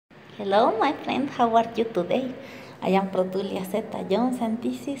Hello, my friend, how are you today? I am Protulia Xeta-Llouns, and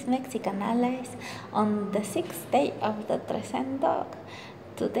this is Mexican Allies on the 6th day of the Trezene dog.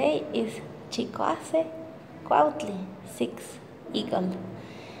 Today is Chicoace, Cuauhtli, 6 eagle.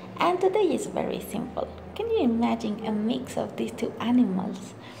 And today is very simple. Can you imagine a mix of these two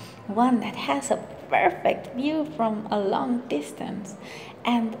animals? One that has a perfect view from a long distance,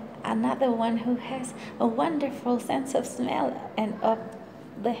 and another one who has a wonderful sense of smell and of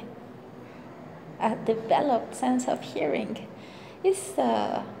the a developed sense of hearing.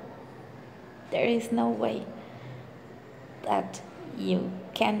 There is no way that you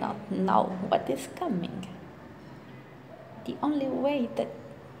cannot know what is coming. The only way that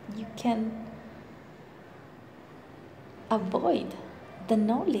you can avoid the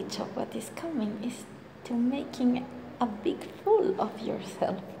knowledge of what is coming is to making a big fool of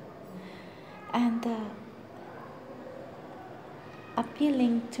yourself and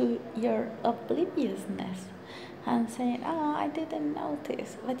appealing to your obliviousness and saying, oh, I didn't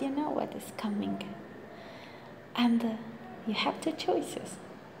notice, but you know what is coming. And you have two choices: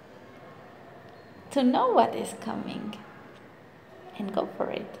 to know what is coming and go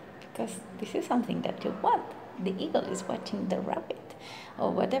for it, because this is something that you want. The eagle is watching the rabbit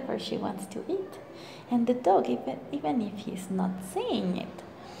or whatever she wants to eat, and the dog, even if he's not seeing it,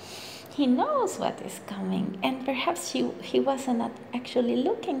 he knows what is coming, and perhaps he wasn't actually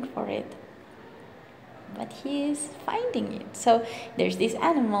looking for it, but he is finding it. So there's this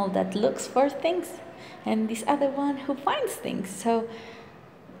animal that looks for things and this other one who finds things. So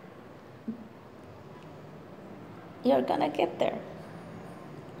you're gonna get there.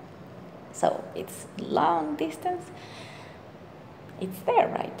 So it's long distance. It's there,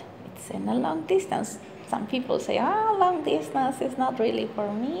 right? It's in a long distance. Some people say, long distance is not really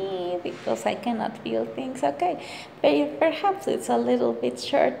for me because I cannot feel things. Okay, perhaps it's a little bit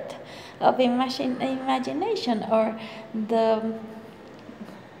short of imagination, or the,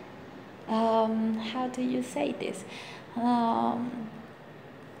 how do you say this?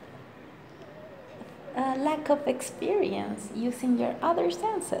 Lack of experience using your other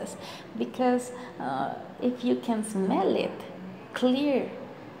senses, because if you can smell it clear,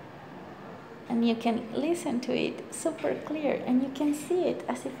 and you can listen to it super clear, and you can see it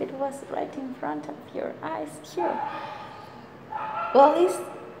as if it was right in front of your eyes here, well, it's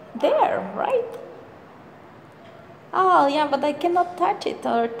there, right? Oh yeah, but I cannot touch it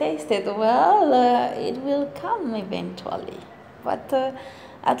or taste it. Well, it will come eventually, but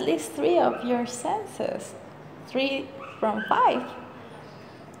at least 3 of your senses, 3 from 5,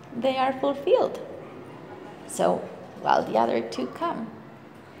 they are fulfilled. So while the other 2 come,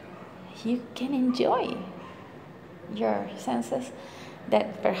 you can enjoy your senses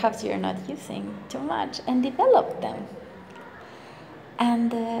that perhaps you're not using too much and develop them,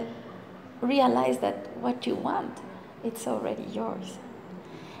 and realize that what you want, it's already yours.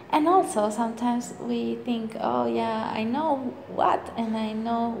 And also sometimes we think, oh yeah, I know what and I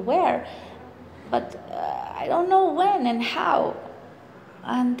know where, but I don't know when and how.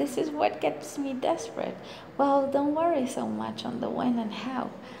 And this is what gets me desperate. Well, don't worry so much on the when and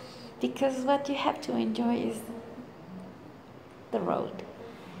how, because what you have to enjoy is the road.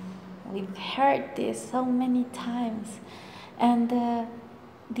 We've heard this so many times, and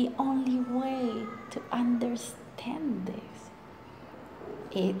the only way to understand this,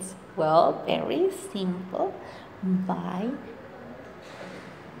 it's, well, very simple, by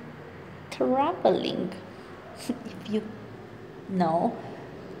traveling. If you know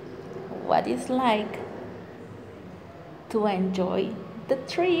what it's like to enjoy the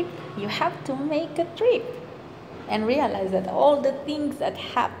trip, you have to make a trip and realize that all the things that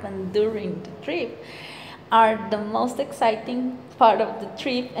happen during the trip are the most exciting part of the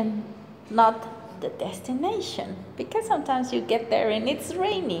trip and not the destination. Because sometimes you get there and it's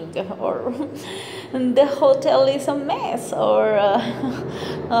raining, or the hotel is a mess, or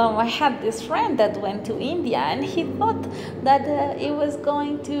I had this friend that went to India and he thought that it was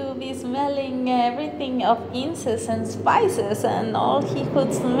going to be smelling everything of incense and spices, and all he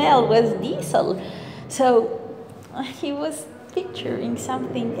could smell was diesel. So he was picturing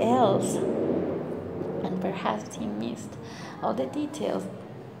something else, and perhaps he missed all the details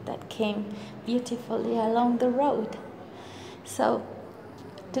that came beautifully along the road. So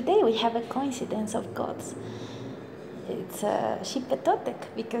today we have a coincidence of gods. It's Xipetotec,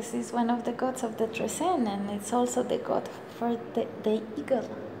 because it's one of the gods of the Trezene, and it's also the god for the eagle.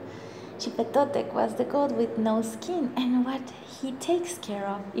 Xipetotec was the god with no skin, and what he takes care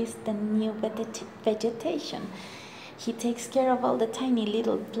of is the new vegetation. He takes care of all the tiny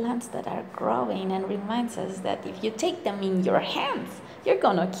little plants that are growing, and reminds us that if you take them in your hands, you're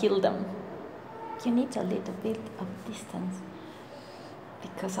gonna kill them. You need a little bit of distance,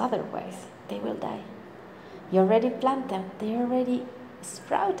 because otherwise they will die. You already plant them, they already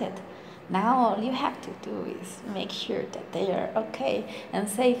sprouted. Now all you have to do is make sure that they are okay and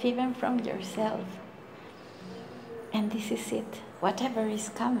safe even from yourself. And this is it. Whatever is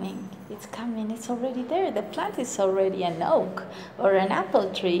coming, it's already there. The plant is already an oak or an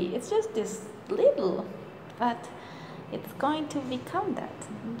apple tree. It's just this little, but it's going to become that.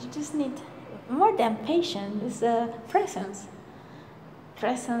 You just need more than patience, is presence.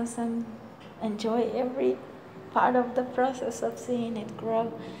 Presence, and enjoy every part of the process of seeing it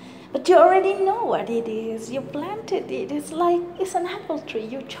grow. But you already know what it is. You planted it. It's an apple tree.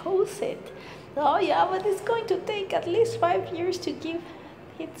 You chose it. Oh yeah, but it's going to take at least 5 years to give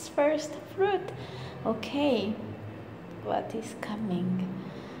its first fruit. Okay, what is coming?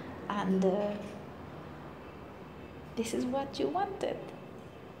 And this is what you wanted.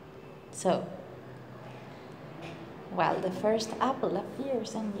 So, while the first apple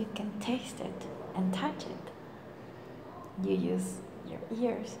appears and you can taste it and touch it, you use your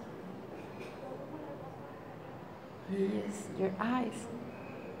ears, you use your eyes,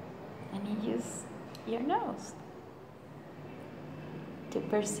 and you use your nose to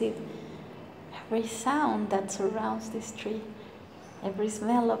perceive every sound that surrounds this tree, every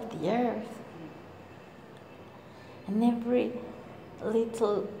smell of the earth, and every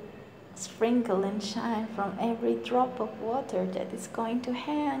little sprinkle and shine from every drop of water that is going to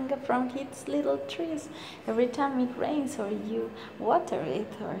hang from its little trees every time it rains or you water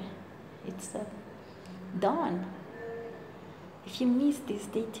it or it's dawn. If you miss these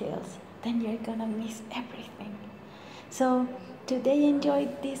details, then you're gonna miss everything. So today enjoy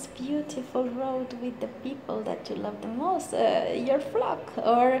this beautiful road with the people that you love the most, your flock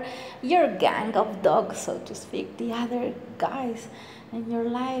or your gang of dogs, so to speak, the other guys in your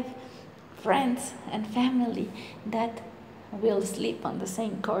life, friends and family that will sleep on the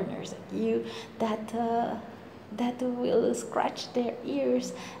same corners as you, that will scratch their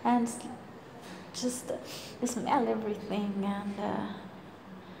ears and just smell everything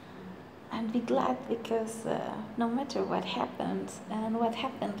and be glad, because no matter what happens and what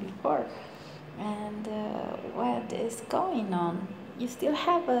happened before and what is going on, you still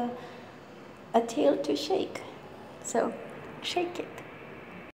have a tail to shake. So shake it.